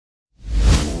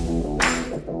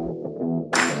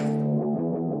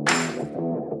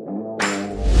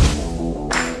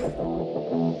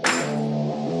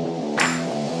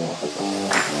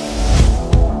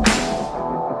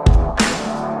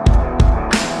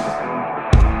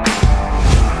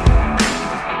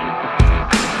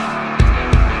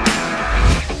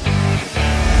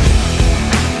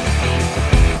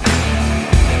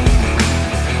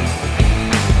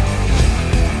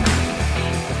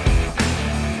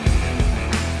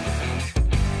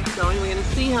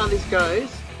see how this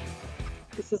goes.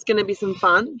 This is going to be some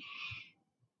fun.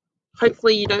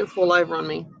 Hopefully you don't fall over on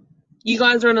me. You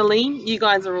guys are on a lean. You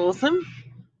guys are awesome.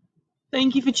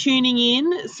 Thank you for tuning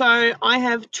in. So I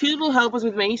have two little helpers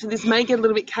with me, so this may get a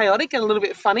little bit chaotic and a little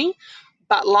bit funny,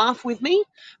 but laugh with me.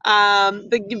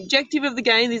 The objective of the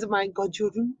game, these are my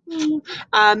godchildren.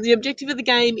 The objective of the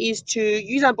game is to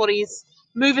use our bodies,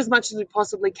 move as much as we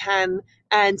possibly can,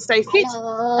 and stay fit.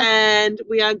 Hello. And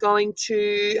we are going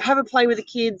to have a play with the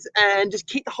kids and just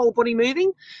keep the whole body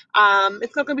moving.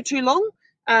 It's not going to be too long.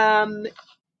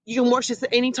 You can watch this at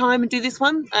any time and do this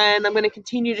one, and I'm going to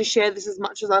continue to share this as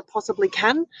much as I possibly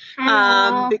can,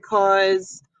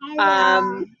 because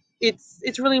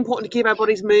it's really important to keep our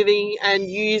bodies moving and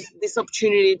use this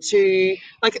opportunity to,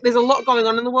 like, there's a lot going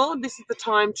on in the world. This is the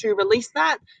time to release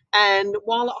that, and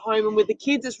while at home and with the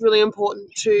kids, it's really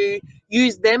important to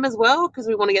use them as well, because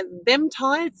we want to get them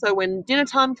tired, so when dinner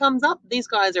time comes up, these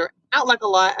guys are out like a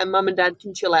light and mum and dad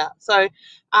can chill out. So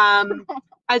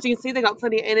as you can see, they got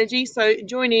plenty of energy, so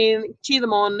join in, cheer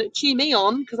them on, cheer me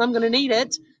on, because I'm going to need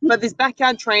it. But this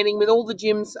backyard training with all the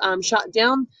gyms shut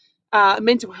down,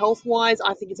 mental health wise,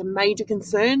 I think it's a major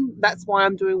concern. That's why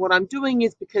I'm doing what I'm doing,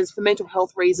 is because for mental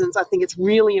health reasons, I think it's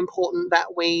really important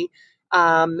that we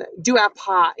do our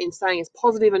part in staying as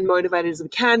positive and motivated as we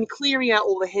can, clearing out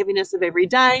all the heaviness of every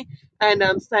day,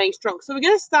 and staying strong. So we're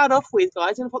going to start off with,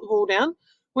 guys, I'm going to put the ball down.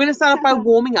 We're going to start off by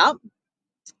warming up.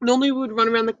 Normally we would run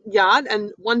around the yard,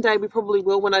 and one day we probably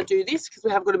will when I do this, because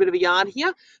we have got a bit of a yard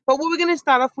here. But what we're going to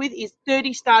start off with is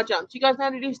 30 star jumps. You guys know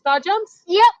how to do star jumps?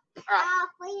 Yep. All right.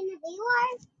 3 and a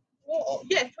 0.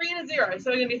 Yeah, 3 and a 0.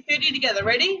 So we're going to do 30 together.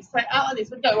 Ready? So out like this.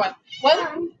 We'll go.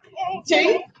 1,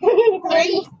 2,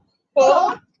 3,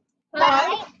 4,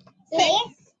 5, 6,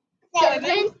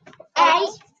 7, 8,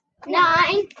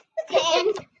 9,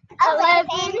 10,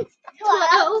 11,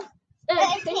 12,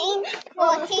 13,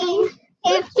 14,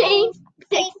 15,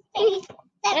 16,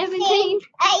 17,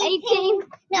 18,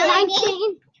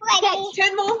 19, 20,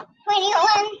 10 more.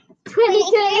 21,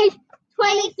 22,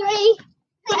 23,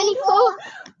 24,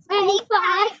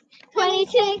 25,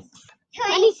 26,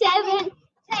 27,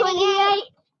 28,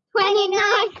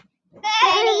 29,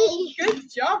 30. Good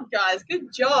job, guys.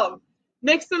 Good job.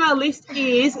 Next on our list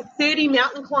is 30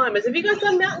 mountain climbers. Have you guys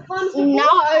done mountain climbers before? No.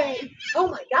 Oh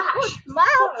my gosh.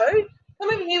 Wow. So,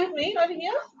 come over here with me, over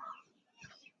here.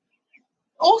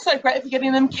 Also great for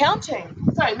getting them counting.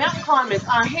 So, mountain climbers,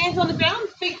 hands on the ground,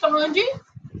 feet behind you.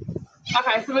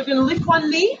 Okay, so we're going to lift one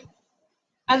knee,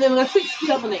 and then we're going to switch to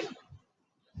the other knee.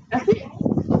 That's it.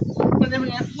 And then we're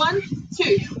going to 1,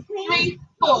 2, 3,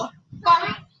 4,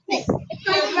 5, 6,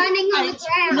 7, running on the 8,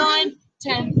 ground. 9,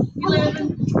 10,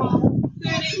 11, 12,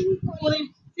 13,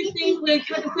 14, 15. We're going to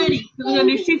count to 30. So we're going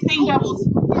to do 15 doubles.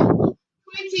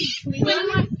 20,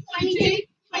 21, 22,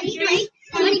 23,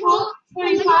 24,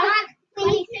 25,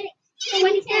 26,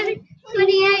 27,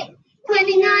 28,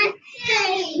 29,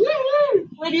 30.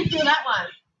 Where do you feel that one?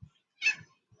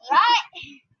 Right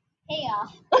here.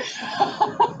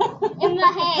 In the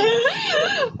head.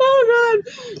 Oh, God.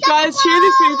 Guys, share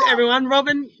this with everyone.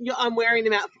 Robin, I'm wearing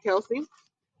them out for Kelsey.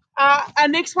 Our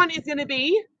next one is going to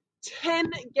be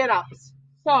 10 get-ups.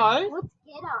 So, Let's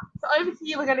get up. over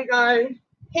here, we're going to go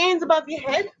hands above your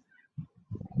head.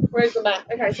 Where's the mat?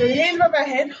 Okay, so hands above our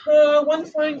head. One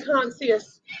phone can't see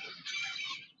us.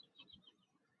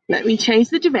 Let me change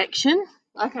the direction.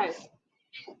 Okay.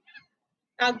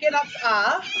 Our get-ups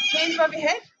are hands above your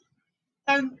head,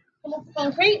 and come off the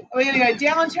concrete. We're going to go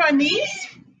down onto our knees,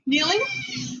 kneeling,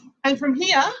 and from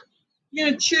here, you're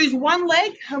going to choose one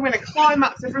leg, and we're going to climb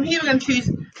up. So from here, we're going to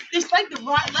choose this leg, the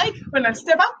right leg. We're going to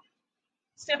step up,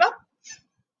 step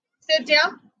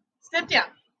down, step down,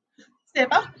 step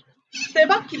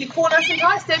up, keep your core nice and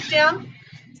tight, step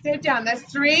down. That's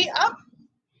 3, up,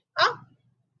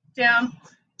 down,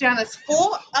 that's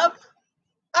 4, up,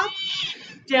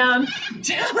 down,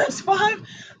 that's 5,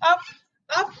 up,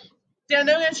 down. Then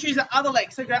we're going to choose the other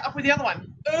leg, so go up with the other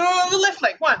one. The left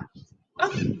leg, 1,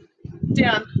 up,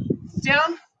 down,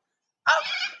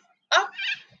 up,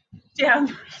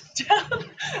 down,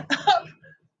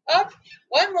 up,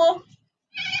 one more,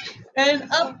 and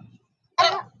up,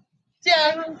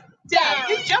 down.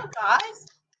 Good job, guys.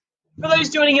 For those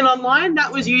joining in online,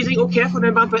 that was using, oh, careful,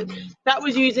 don't bump it, that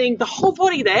was using the whole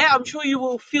body there. I'm sure you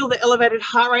will feel the elevated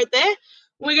heart rate there.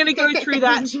 We're going to go through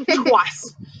that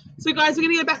twice. So, guys, we're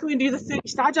going to go back and we're going to do the 30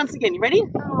 star jumps again. You ready?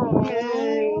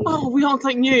 Oh, we want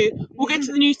something new. We'll get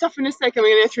to the new stuff in a second. We're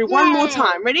going to go through one more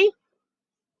time. Ready?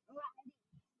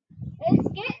 Let's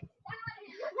get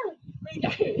Here we go.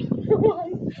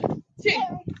 1, 2, 3,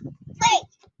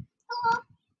 4,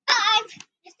 5,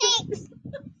 6,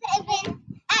 7,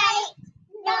 8,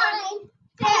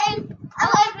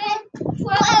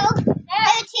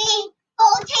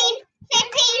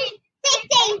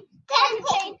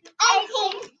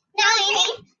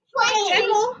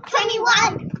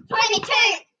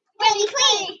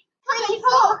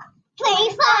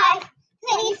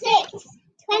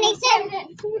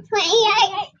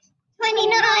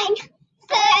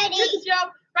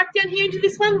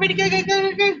 down. Ready, go, go, go,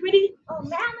 go, go. Ready? Oh,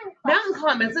 Mountain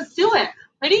climbers. Let's do it.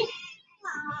 Ready?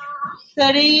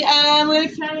 30, and we're going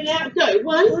to count it out. Go.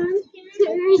 1,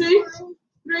 2,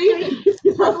 3,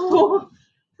 4,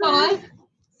 5,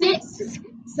 6,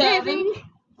 7,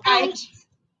 8,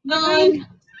 9,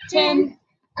 10,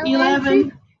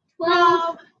 11,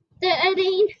 12,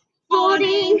 13,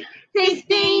 14,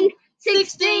 15,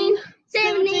 16,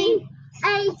 17,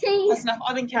 18. That's enough.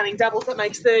 I've been counting doubles. That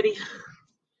makes 30.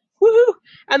 Woohoo!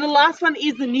 And the last one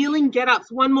is the kneeling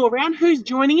get-ups. One more round. Who's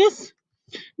joining us?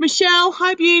 Michelle.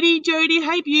 Hi, Beauty. Jody.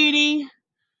 Hey, Beauty.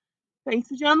 Thanks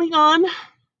for jumping on.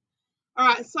 All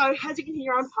right. So as you can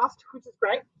hear, I'm puffed, which is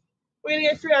great. We're going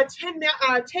to go through our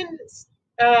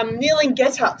 10 kneeling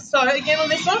get-ups. So again on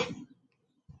this one.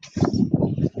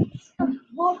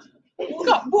 What? It's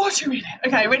got water in it.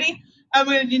 Okay, ready? We're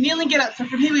going to do kneeling get-ups. So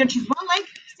from here, we're going to choose one leg,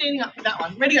 standing up for that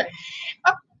one. Ready, go.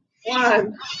 Up.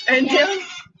 1. And down.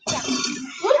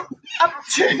 Up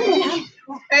 2.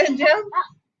 And down.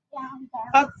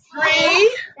 Up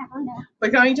 3. We're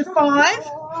going to 5.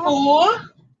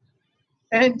 4.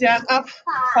 And down. Up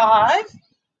 5.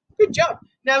 Good job.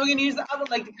 Now we're going to use the other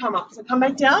leg to come up. So come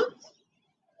back down.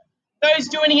 Those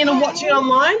joining in and watching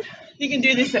online, you can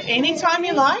do this at any time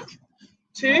you like.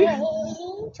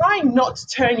 2. Trying not to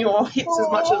turn your hips as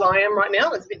much as I am right now.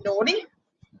 That's a bit naughty.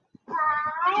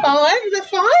 5. Is that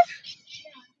 5?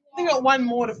 I think I got one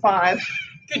more to 5.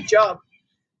 Good job.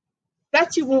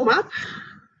 That's your warm-up.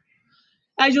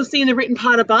 As you'll see in the written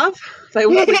part above, they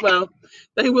will sleep well.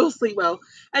 They will sleep well.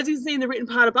 As you can see in the written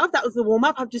part above, that was the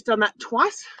warm-up. I've just done that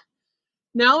twice.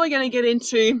 Now we're going to get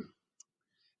into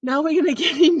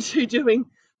doing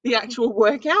the actual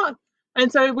workout. And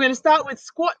so we're going to start with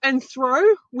squat and throw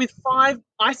with 5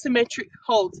 isometric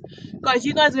holds. Guys,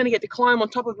 you guys are going to get to climb on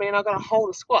top of me and I'm going to hold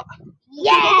a squat.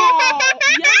 Yeah!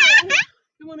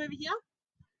 Come on over here.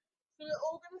 So we're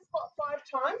all going to squat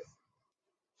 5 times.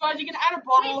 Guys, you can add a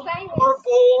bottle or a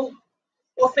ball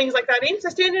or things like that in. So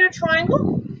stand in a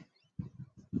triangle.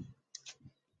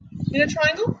 In a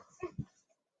triangle.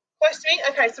 Close to me.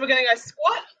 Okay, so we're going to go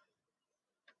squat.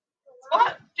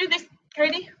 Squat. Do this,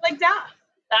 Katie. Legs out.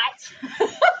 That.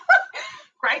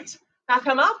 Great. Now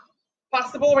come up.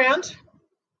 Pass the ball around.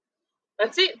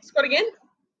 That's it. Squat again.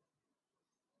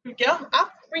 Good girl.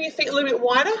 Up. Bring your feet a little bit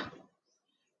wider.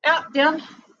 Out, down.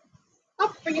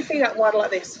 Up. Bring your feet out wider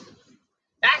like this.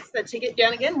 That's the ticket.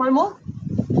 Down again. One more.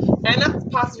 And up.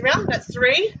 Pass it around. That's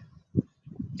 3.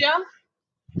 Down.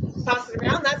 Pass it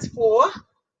around. That's 4.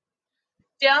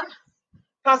 Down.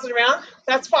 Pass it around.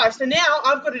 That's 5. So now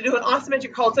I've got to do an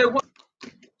isometric hold. So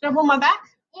jump on my back.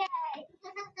 Yay!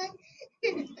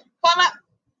 Climb up.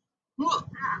 Oh,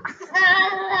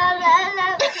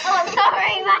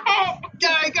 sorry, my head.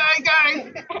 Go, go, go.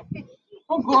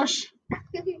 Oh, gosh.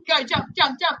 Go, jump,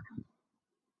 jump, jump.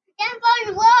 Jump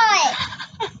on what?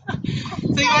 So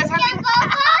you guys have Jump on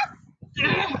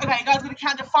what? Okay, you guys are going to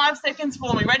count to 5 seconds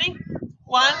for me. Ready? 1.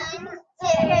 1, 2,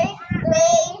 3,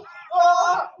 4,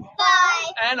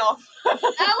 5. And off.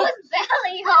 That was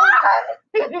belly hard.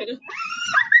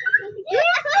 It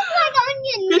looks like on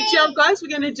your Good job, guys. We're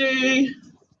going to do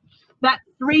that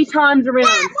 3 times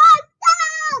around.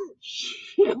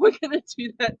 We're going to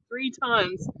do that 3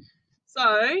 times.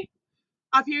 So,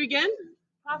 up here again.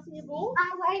 Passing your ball. I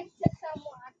waved to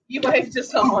someone. You wave to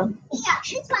someone. Yeah,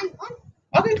 it's fine.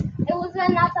 Okay. It was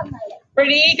another minute.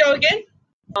 Ready? Go again.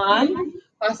 1.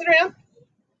 Pass it around.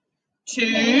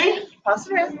 2. Pass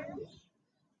it around.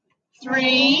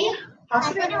 3.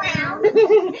 Pass it around.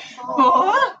 4.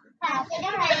 Pass it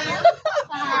around.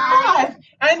 5.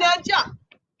 And now jump.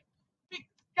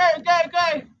 Go, go,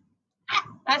 go.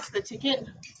 That's the ticket.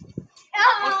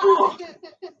 Oh.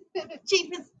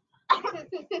 Cheapers.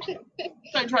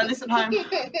 Don't try this at home. 1, 2,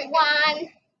 3, 4, 5,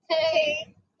 6,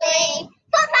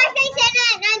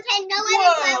 7, 8, 9, 10, 11,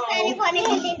 12, 13, 14,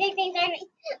 15, 16,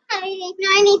 17,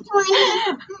 18, 19,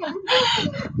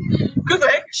 20. Good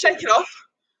work. Shake it off.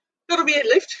 That'll be a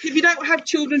lift. If you don't have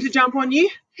children to jump on you,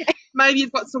 maybe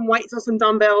you've got some weights or some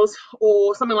dumbbells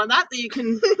or something like that that you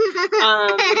can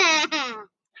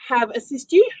have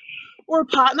assist you, or a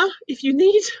partner if you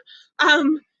need.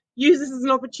 Use this as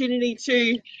an opportunity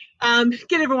to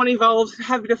get everyone involved,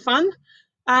 have a bit of fun.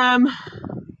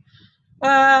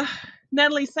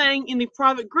 Natalie's saying in the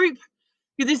private group,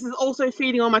 because this is also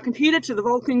feeding on my computer to the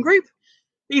Vulcan group,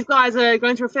 these guys are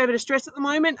going through a fair bit of stress at the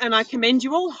moment, and I commend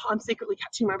you all. I'm secretly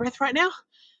catching my breath right now.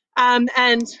 And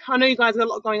I know you guys have got a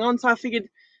lot going on, so I figured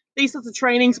these sorts of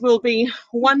trainings will be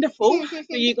wonderful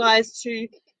for you guys to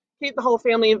keep the whole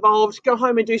family involved, go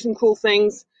home and do some cool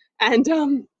things, and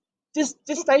just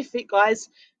stay fit, guys.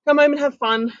 Come home and have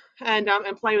fun and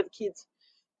play with the kids.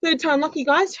 Third time lucky,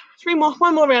 guys. Three more.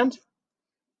 One more round.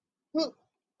 Oh.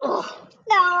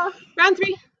 No. Round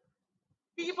 3.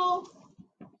 Get your ball.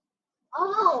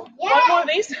 Oh, yeah. One more of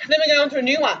these. Then we go on to a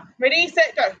new one. Ready,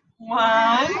 set, go. 1.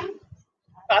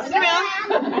 Pass it around.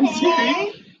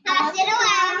 2. Pass it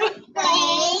around.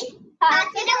 3. Pass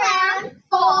it around.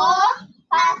 4.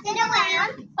 Pass it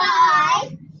around.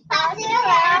 5. Pass it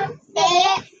around.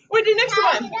 6. We'll do next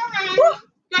Pass one. it around. Woo.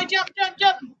 Go, jump, jump,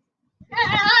 jump.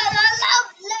 Hallelujah.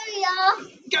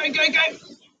 Go, go,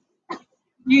 go.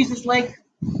 Use this leg.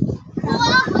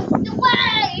 What's the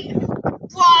way?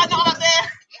 Oh, not up there.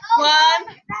 1,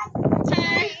 2,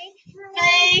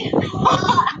 3.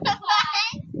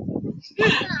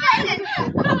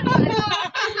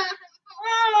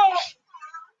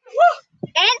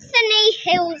 Anthony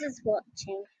Hills is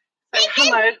watching. Say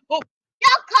hello. Oh,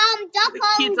 the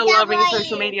kids are loving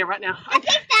social media right now.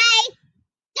 Okay.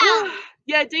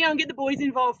 Yeah, Dion, get the boys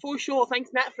involved for sure.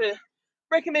 Thanks, Matt, for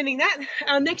recommending that.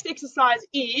 Our next exercise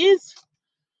is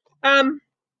a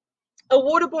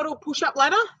water bottle push-up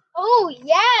ladder. Oh,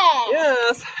 yeah.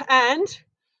 Yes, and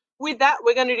with that,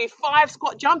 we're going to do 5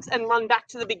 squat jumps and run back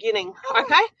to the beginning.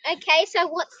 Okay? Okay, so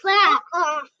what's that?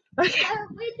 Okay.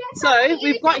 So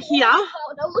we've got here.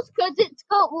 Because it's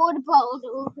got water bottles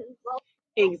as well.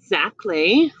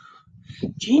 Exactly.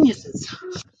 Geniuses.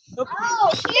 Oh,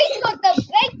 she's got the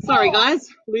big Sorry, one. guys.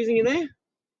 Losing you there.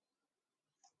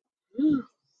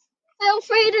 Feel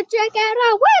free to check out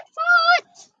our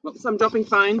website. Whoops, I'm dropping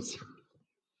phones.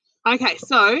 Okay,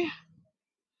 so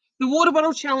the water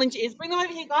bottle challenge is, bring them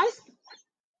over here, guys.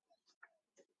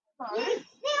 So, Fill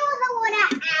the water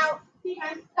out. here you go.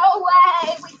 No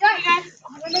way. We don't.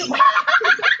 Here you go.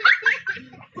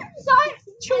 So,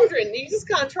 children, you just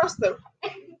can't trust them.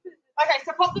 Okay,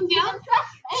 so pop them down.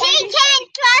 She can't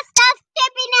trust us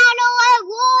stepping out of the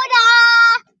water.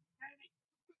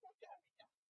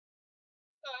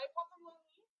 So, pop them on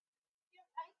here.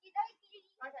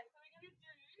 Okay, so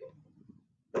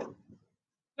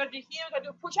we're going to do here, we're going to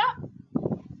do a push-up.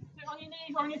 So on your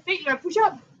knees, on your feet, you're going to push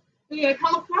up. Then you're going to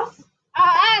come across.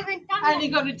 I haven't done And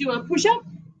you've got to do a push-up.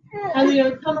 And then you're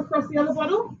going to come across the other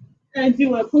bottle and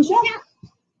do a push-up.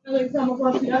 And then come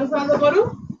across the other side of the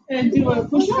bottle and do a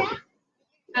push-up.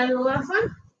 And the last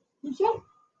one, push-up.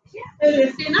 And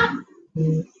then stand up.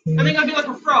 And then go do like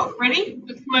a frog. Ready?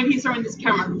 Let's come over here, so in this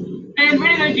camera. And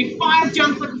ready, going to do 5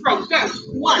 jumps like a frog. Go.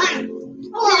 1.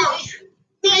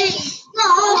 2, 3,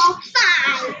 4,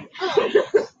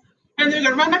 5. And then we're going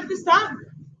to run back to the start.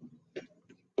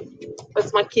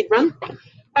 That's my kid run.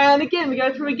 And again, we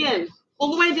go through again.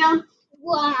 All the way down.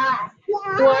 1,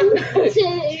 1. 2,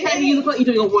 Katie, you look like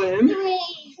you're doing a worm. 3,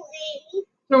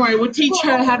 Don't worry, we'll teach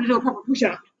her how to do a proper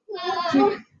push-up.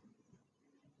 4,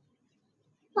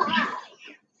 5.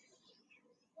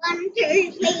 1,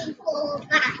 2, 3, 4,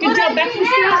 5. Good job, back to the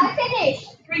start. Finished.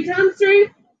 3 times through.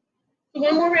 So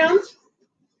 1 more round.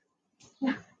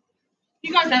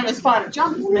 You guys don't have as far to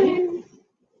jump as me.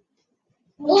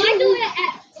 Well, I do it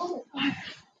at school.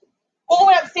 All the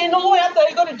way up, stand all the way up though.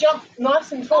 You've got to jump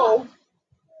nice and tall.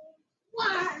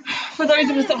 1, For those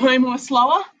of us at home who are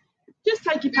slower, just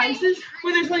take your paces,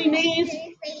 whether it's on your knees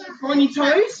or on your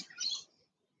toes.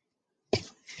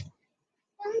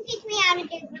 Someone teach me how to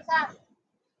do this up.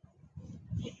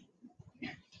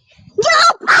 No!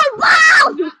 Oh,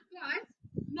 wow! Guys,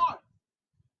 no.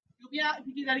 You'll be out if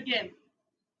you do that again.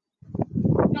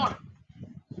 No.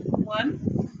 1,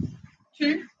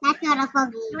 2, That's not a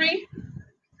foggy. 3,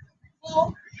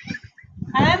 4,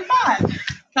 and 5.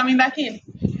 Coming back in.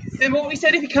 Remember what we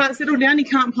said, if you can't settle down, you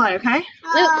can't play, okay?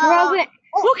 Look, Robert.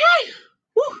 Okay.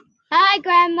 Woo. Hi,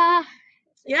 Grandma.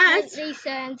 Yes.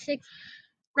 Lisa and 6.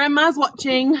 Grandma's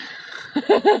watching.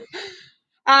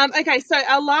 Okay, so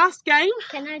our last game.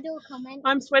 Can I do a comment?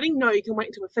 I'm sweating. No, you can wait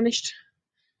until we're finished.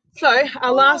 So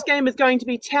our last game is going to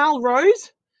be towel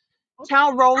rows,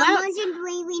 towel rollouts. I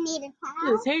believe we need a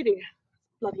towel. Yes, hairdo.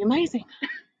 Bloody amazing.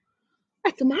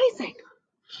 That's amazing.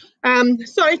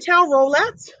 So towel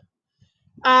rollouts,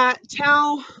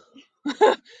 towel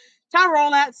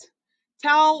rollouts,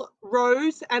 towel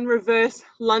rows, and reverse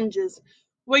lunges.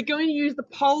 We're going to use the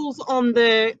poles on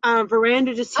the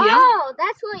veranda just here. Oh,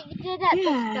 that's what you did at the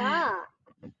Yeah. start.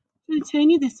 I'm going to turn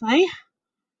you this way,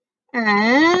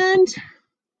 and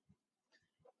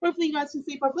hopefully you guys can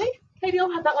see properly. Katie,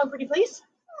 I'll have that one pretty please.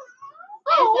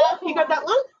 Oh, you got that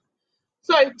one?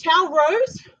 So towel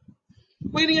rows,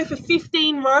 we're going to go for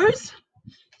 15 rows.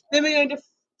 Then we're going to do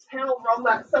towel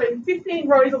rollouts. So 15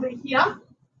 rows will be here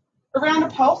around a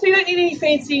pole. So you don't need any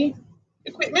fancy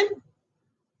equipment.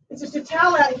 It's just a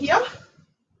towel out here.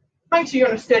 Make sure you're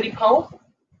on a sturdy pole.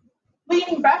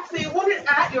 Leaning back, so you want it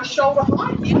at your shoulder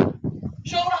height here.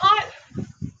 Shoulder height.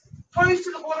 Toes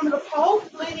to the bottom of the pole,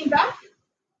 leaning back.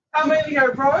 And we're going to go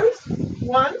rows.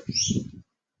 1,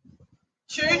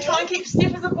 2. Try and keep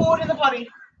stiff as a board in the body.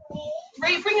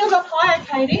 3. Bring yours up higher,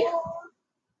 Katie.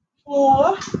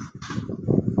 4, 5,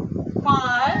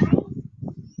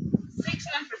 6,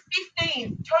 and for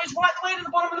 15. Toes right the way to the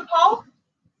bottom of the pole.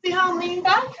 See how I'm leaning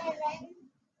back?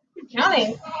 Keep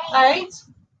counting. 8,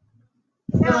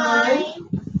 9,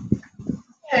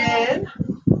 10,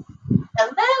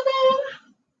 11,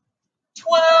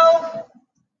 12,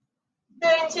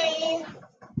 13,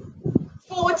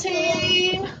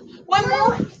 14, one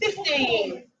more,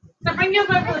 15. So bring yours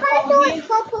over the pole here.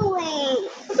 Properly.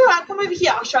 It's all right, come over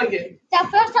here, I'll show you. It's our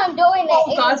first time doing it.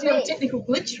 Oh, guys, we have a technical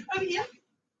glitch. Over here.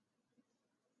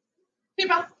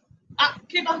 Keep on. Up,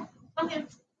 keep on. Come here.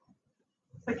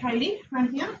 So Katie, right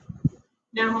here.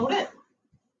 Now hold it.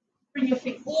 Bring your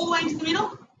feet all the way to the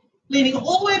middle. Leaning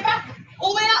all the way back,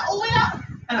 all the way out, all the way up,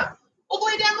 and up. All the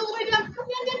way down, all the way down. Come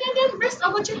down, down, down, down. Rest,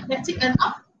 I got you. That's it, and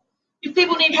up. If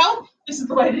people need help, this is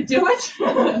the way to do it.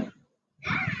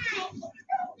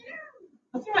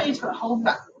 I think I need to hold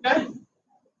that. Go.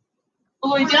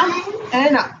 All the way down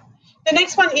and up. The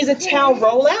next one is a towel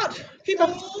rollout. Keep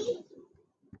on.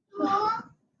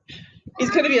 He's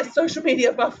going to be a social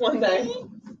media buff one day.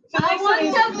 So I want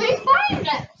to be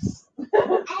famous.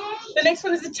 The next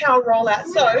one is a towel rollout.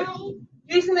 So,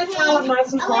 using the towel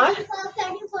nice and high,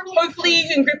 hopefully you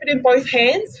can grip it in both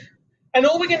hands. And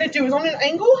all we're going to do is on an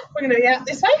angle, we're going to be out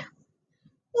this way,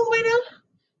 all the way down.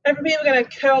 And from here, we're going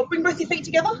to curl, bring both your feet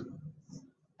together.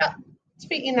 Up,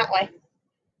 feet in that way.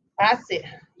 That's it.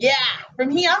 Yeah. From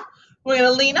here, we're going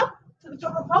to lean up to the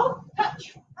top of the pole,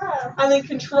 touch, and then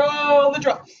control the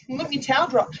drop. And look, your towel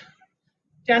dropped.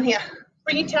 Down here.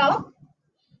 Bring your towel up,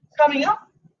 coming up,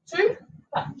 2,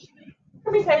 touch.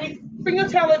 Come here, Katie. Bring your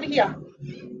towel over here.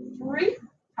 3,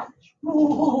 touch.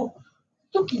 Oh,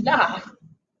 looky that.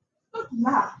 Looky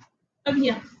that. Over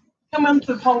here. Come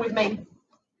onto the pole with me.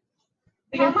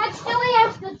 How much do we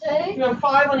have to do? You have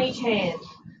 5 on each hand.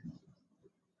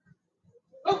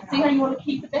 Oh, see how you want to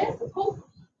keep it there? So pull,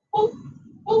 pull,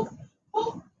 pull,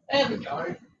 pull. There we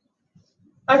go.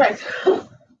 Okay,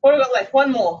 what have we got left?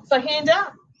 One more. So hand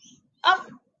out, up,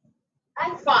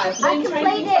 5. I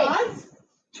completed.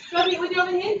 Grab it with your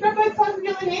other hand. Grab both sides with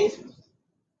your other hand.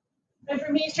 And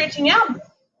from here, stretching out.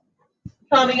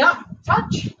 Coming up,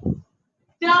 touch.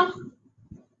 Down.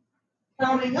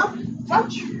 Coming up,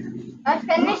 touch. I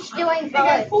finished doing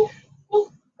Okay, both. pull,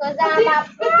 pull. Because I'm a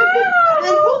And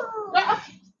then pull. Right up.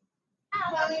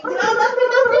 Coming down, up,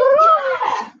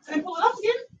 yeah. And then pull it up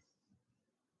again.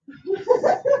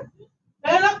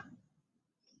 And up.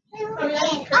 Coming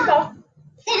out, and up.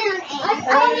 I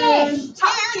finished.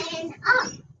 Touch. Down and up.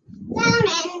 Down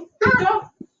and Good up. job.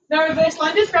 Now reverse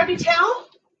lunges. Grab your towel.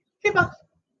 Keep up.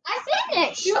 I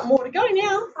finished. You got more to go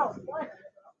now.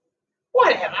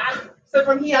 Whatever. So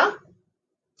from here,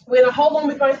 we're going to hold on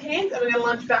with both hands and we're going to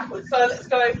lunge backwards. So let's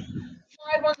go 5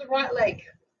 on the right leg.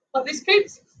 Like this,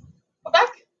 kids. Go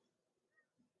back.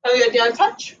 And we go down,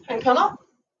 touch, and come up.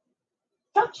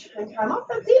 Touch, and come up.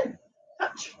 That's it.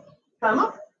 Touch, come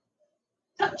up.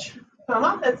 Touch, come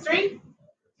up. That's 3.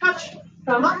 Touch,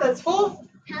 come up. That's 4.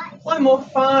 One more,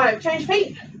 5. Change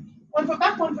feet. 1 foot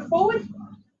back, 1 foot forward.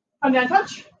 Come down,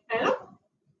 touch, and up.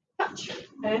 Touch,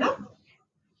 and up.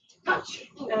 Touch,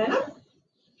 and up.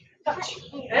 Touch,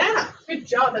 and up. Good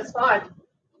job, that's 5.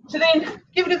 So then,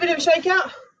 give it a bit of a shake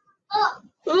out.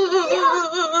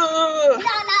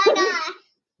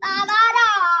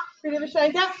 Bit of a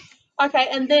shake out. Okay,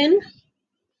 and then,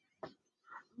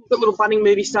 got little budding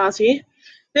movie stars here.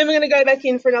 Then we're going to go back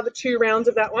in for another 2 rounds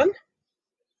of that one.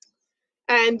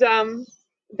 And then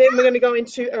we're going to go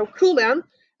into a cool down.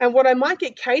 And what I might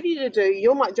get Katie to do,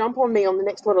 you might jump on me on the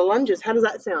next lot of lunges. How does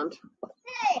that sound?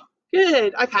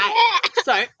 Good. Okay.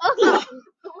 So,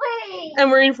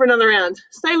 and we're in for another round.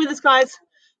 Stay with us, guys.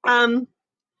 I'm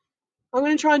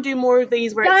going to try and do more of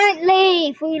these. Where Don't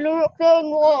leave. We look and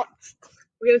watch.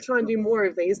 we're going to try and do more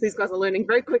of these. These guys are learning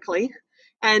very quickly.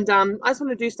 And I just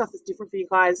want to do stuff that's different for you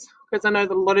guys because I know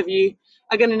that a lot of you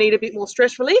are going to need a bit more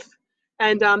stress relief.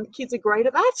 And kids are great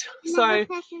at that. So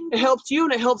it helps you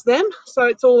and it helps them. So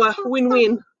it's all a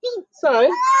win-win. So we're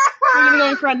going to go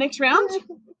in for our next round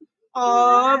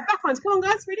of back ones. Come on,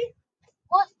 guys. Ready?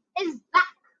 What is back?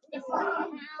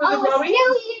 For the rowing.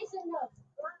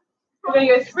 We're going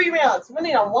to go 3 rounds. We're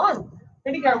only on 1.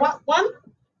 Ready? Go. 1.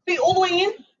 Feet all the way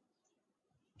in.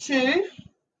 2.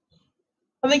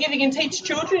 I think if you can teach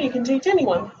children, you can teach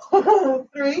anyone.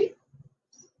 3.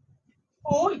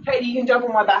 4. Katie, you can jump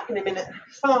on my back in a minute.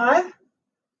 5.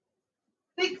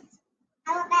 6.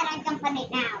 How about I jump on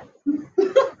it now? You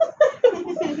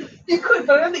could,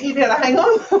 but I don't think you'd be able to hang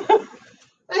on.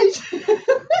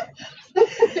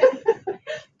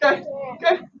 Go.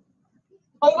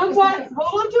 Hold on tight.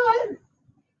 Hold on to it.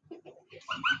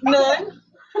 9,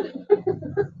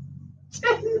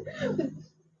 10,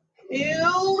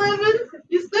 11.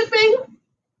 You're slipping.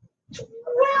 12,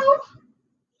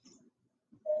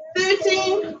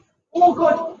 13. Oh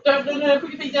God! Don't.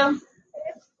 Put your feet down.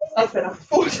 That's better.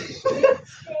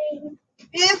 14,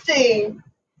 15.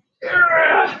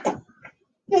 Yeah,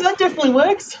 that definitely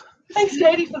works. Thanks,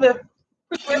 Katie, for the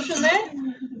progression there.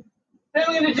 Then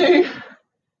we're going to do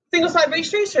single side reach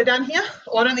through. So down here.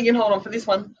 Oh, I don't think you can hold on for this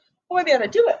one. I won't be able to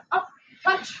do it. Up,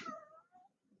 touch.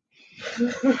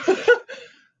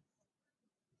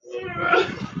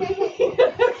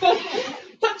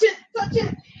 Touch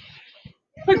it.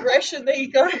 Progression. There you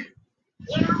go. Touch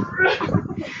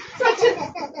it.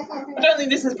 I don't think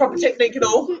this is proper technique at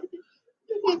all.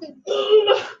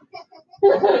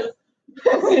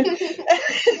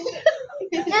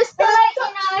 Just to let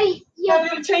you know, I'm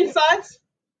going to change sides.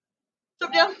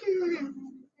 Drop down.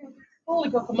 Holy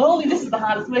guacamole, this is the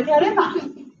hardest workout ever.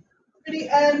 Ready,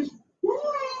 and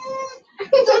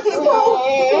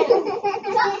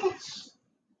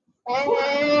hang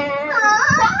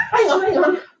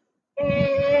on.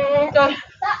 Go.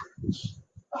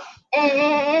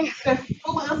 Go.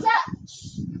 Full arms.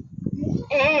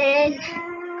 And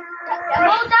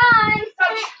hold on.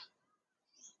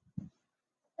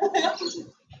 Touch.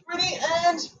 Ready,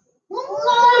 and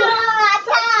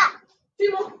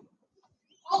 2 more.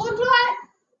 Hold on to that.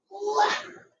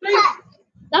 3.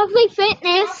 Lovely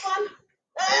fitness. Last one.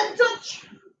 And touch.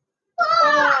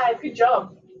 5. Good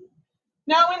job.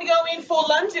 Now we're going to go in for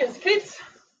lunges, kids.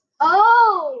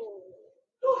 Oh.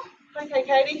 Okay,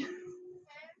 Katie.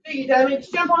 Do your damage.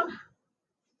 Jump on.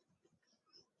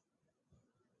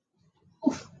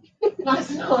 Oof. Nice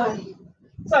and high.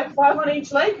 So 5 on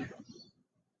each leg.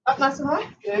 Up nice and high.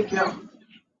 Good girl.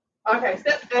 Okay,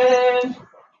 step and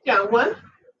down. 1,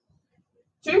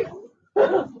 2,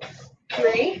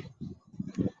 3,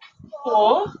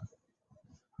 4,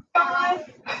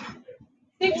 5,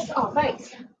 6. Oh,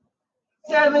 thanks.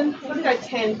 7. Let's go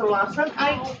 10 for the last one.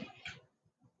 8,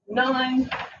 9,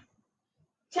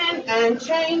 10, and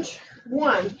change.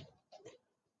 1,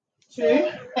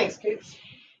 2. Thanks, Coops.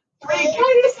 3.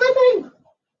 Katie's slipping.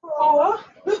 4.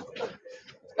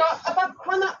 Go above,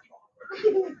 one up.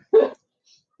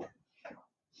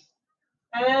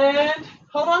 And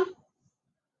hold on.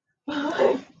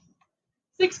 5,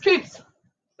 6 Coops.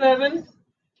 7.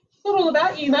 It's not all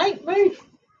about you, mate. Move.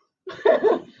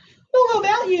 It's all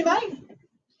about you, mate.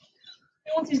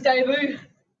 He wants his debut.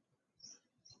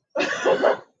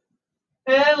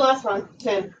 And last one.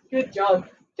 10. Good job.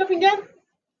 Jumping down.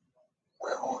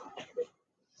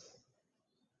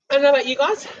 I don't know about you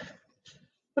guys,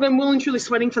 but I'm well and truly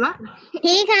sweating for that.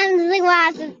 Here comes the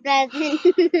glasses present.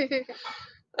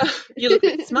 You look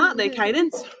a bit smart there,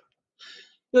 Cadence.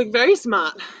 You look very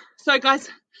smart. So, guys,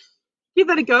 give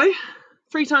that a go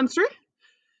 3 times through.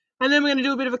 And then we're going to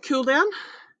do a bit of a cool down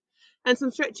and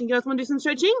some stretching. You guys want to do some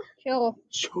stretching? Sure.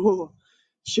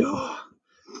 Well,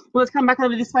 let's come back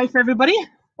over this way for everybody.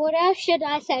 What else should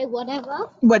I say? Whatever.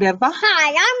 Hi,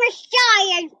 I'm a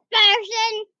science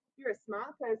person. You're a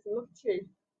smart person. Look at you.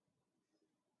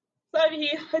 So over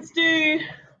here, let's do.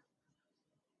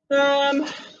 I'm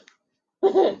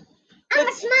a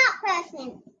smart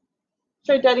person.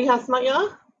 Show Daddy how smart you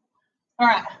are. All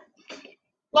right.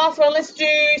 Last one. Let's do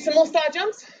some more star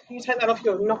jumps. You can take that off.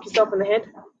 You'll knock yourself in the head.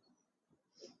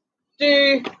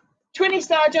 Do 20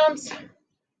 star jumps,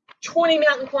 20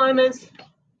 mountain climbers,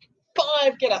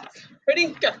 5 get-ups. Ready?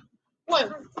 Go.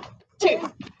 1, 2, 3,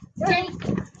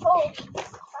 4,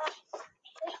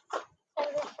 5,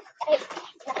 6,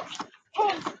 7, 8, 9,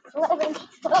 10, 11,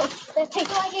 12, 13,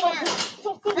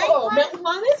 14, 4 mountain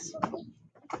climbers.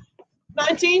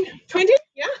 19, 20.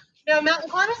 Yeah. Now mountain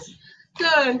climbers.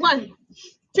 Go. 1,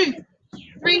 2,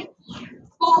 3,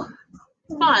 4,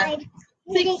 5,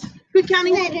 6. Good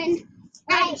counting. 11,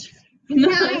 8,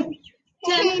 9,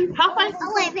 10. Halfway.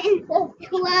 11, 12,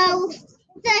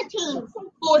 13,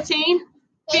 14,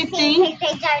 15. 16, 17,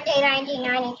 18,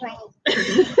 19, 20.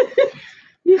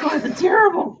 You guys are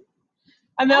terrible.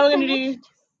 And now we're going to do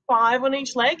 5 on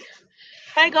each leg.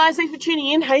 Hey guys, thanks for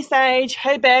tuning in. Hey Sage.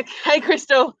 Hey Beck. Hey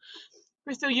Crystal.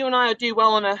 Crystal, you and I do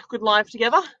well on a good live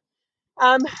together.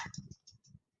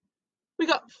 We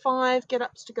got 5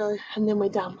 get-ups to go, and then we're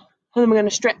done. And then we're going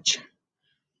to stretch.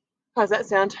 How's that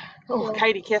sound? Oh,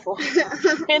 Katie, careful.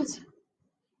 Hands.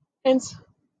 My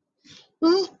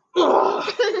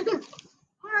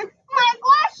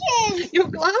glasses. Your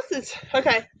glasses.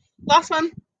 Okay, last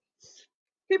one.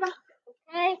 Cooper.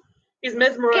 Okay. He's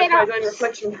mesmerised by his own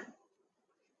reflection. Is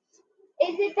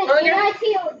it the Okay.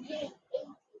 G-I-T or G-E?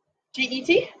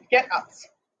 G-E-T. Get ups.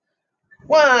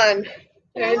 1.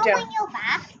 Can I And hold down. on your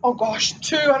back? Oh gosh,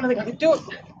 2. I don't think I can do it.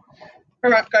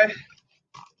 All right, go.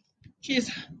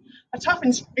 She's a tough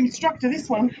instructor, this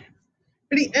one.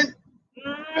 Ready? And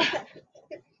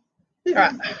all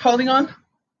right, holding on.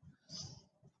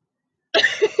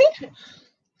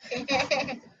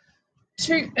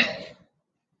 2.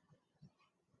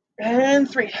 And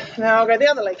 3. Now I'll go the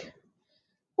other leg.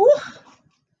 Ooh.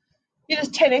 You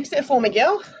just 10x it for me,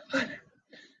 girl.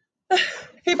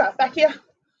 Keep up, back here.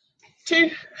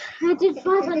 2. I did 5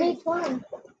 on each one.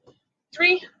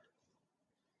 3.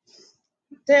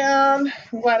 Down.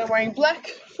 I'm glad I'm wearing black.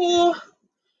 4.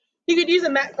 You could use a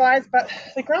mat, guys, but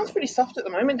the ground's pretty soft at the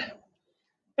moment.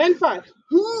 And 5.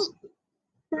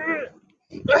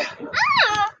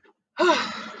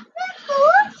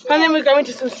 And then we're going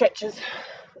to some stretches.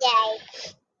 Yay.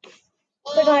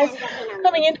 So guys,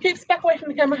 coming in, keep back away from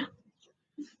the camera.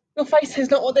 Your face is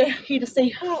not what they're here to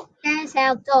see. There's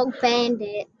our dog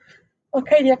Bandit. Oh,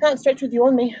 Katie, I can't stretch with you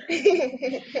on me.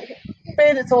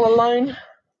 Bandit's all alone.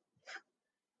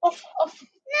 Off.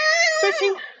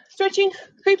 Stretching,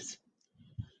 creeps.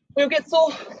 We'll get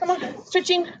sore. Come on,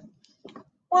 stretching.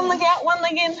 One leg out, one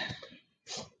leg in.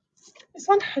 This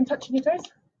one, and touching your toes.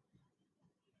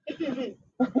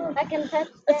 I can touch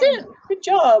That's it. Good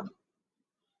job.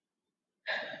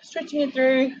 Stretching it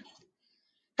through.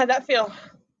 How'd that feel?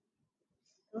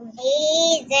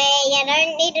 Easy, you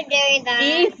don't need to do that.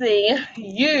 Easy.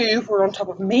 You were on top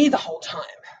of me the whole time.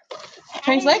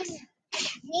 Change legs.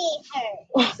 Need her.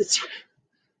 Oh,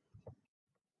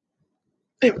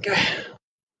 there we go.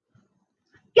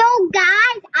 Yo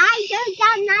guys, I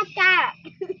don't like that.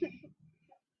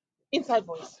 Inside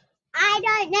voice. I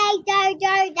don't need to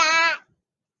do that.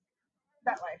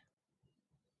 That way.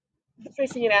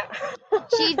 Stretching it out.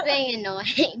 She's being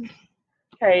annoying.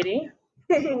 Katie.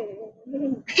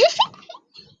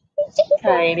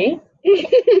 Katie.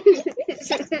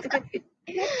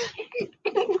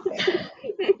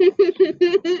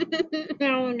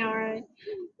 Oh no.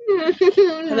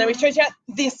 And then we stretch out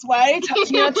this way,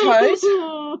 touching our toes.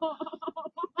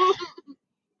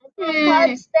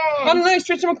 I don't know,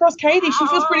 stretch them across Katie. She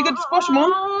feels pretty good to squash them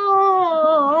on.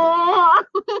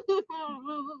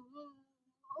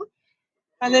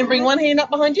 And then bring one hand up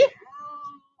behind you.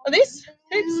 Like this.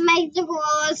 Oops. Make the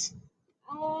claws.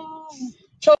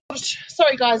 Shoulder,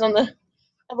 sorry guys on the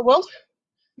other world.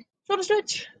 Shoulder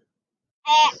stretch.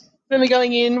 Then we're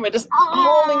going in, we're just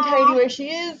holding Katie where she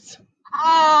is.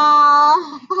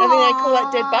 I think they call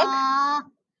that dead bug.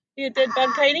 You a dead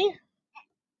bug, Katie?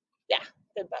 Yeah,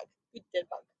 dead bug. Good dead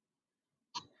bug.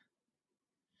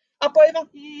 Up over.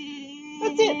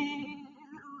 That's it.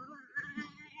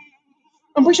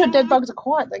 I'm pretty sure dead bugs are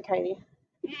quiet though, Katie.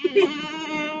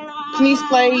 Can you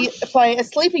play a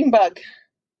sleeping bug?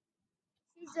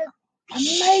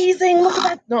 Amazing! Look at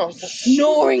that. No, it's a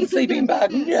snoring sleeping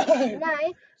bug. No. No,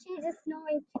 she's a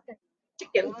snoring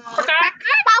Chicken.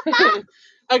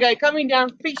 Okay, coming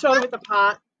down, feet shoulder width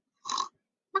apart.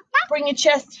 Bring your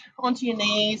chest onto your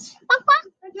knees.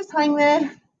 Just hang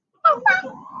there.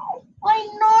 I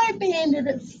know, Bandit.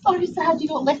 It's so sad you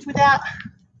got left without.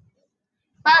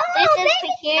 But this is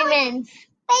for humans.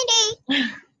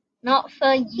 Baby. Not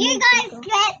for you. You guys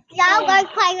y'all go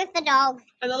play with the dogs.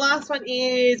 And the last one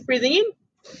is breathing in.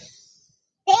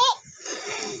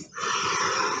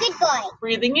 Good boy.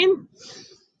 Breathing in.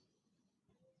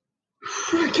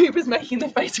 Cooper's making the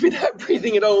face without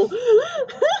breathing at all.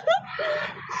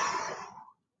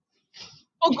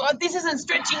 Oh God, this isn't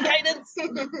stretching cadence.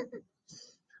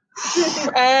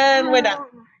 And we're done.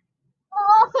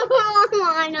 Oh,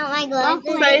 I don't like glasses.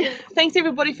 So, thanks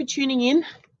everybody for tuning in.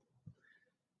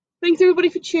 I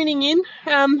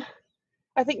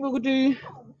think we'll do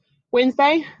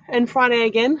Wednesday and Friday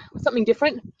again, something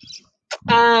different.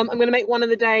 I'm going to make one of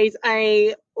the days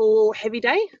a all heavy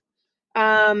day,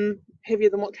 heavier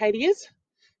than what Katie is,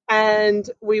 and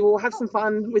we will have some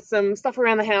fun with some stuff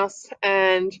around the house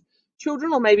and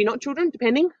children, or maybe not children,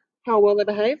 depending how well they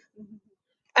behave,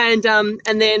 and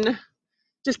then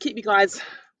just keep you guys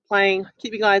playing,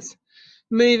 keep you guys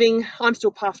moving. I'm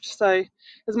still puffed, so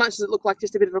as much as it looked like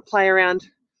just a bit of a play around,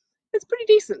 it's pretty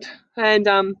decent, and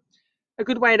a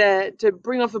good way to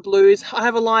bring off the blues. I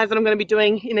have a live that I'm going to be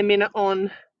doing in a minute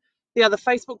on the other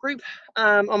Facebook group,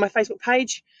 on my Facebook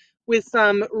page, with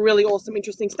some really awesome,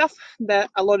 interesting stuff that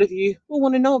a lot of you will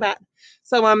want to know about.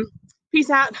 So peace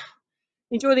out,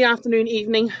 enjoy the afternoon,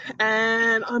 evening,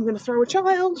 and I'm going to throw a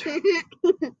child.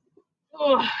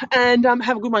 And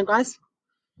have a good one, guys.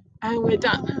 And we're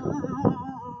done.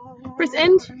 Press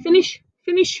end. Finish.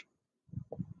 Finish.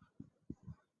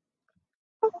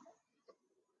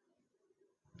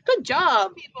 Good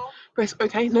job. Press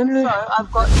OK. No. So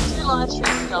I've got 2 live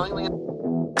streams going.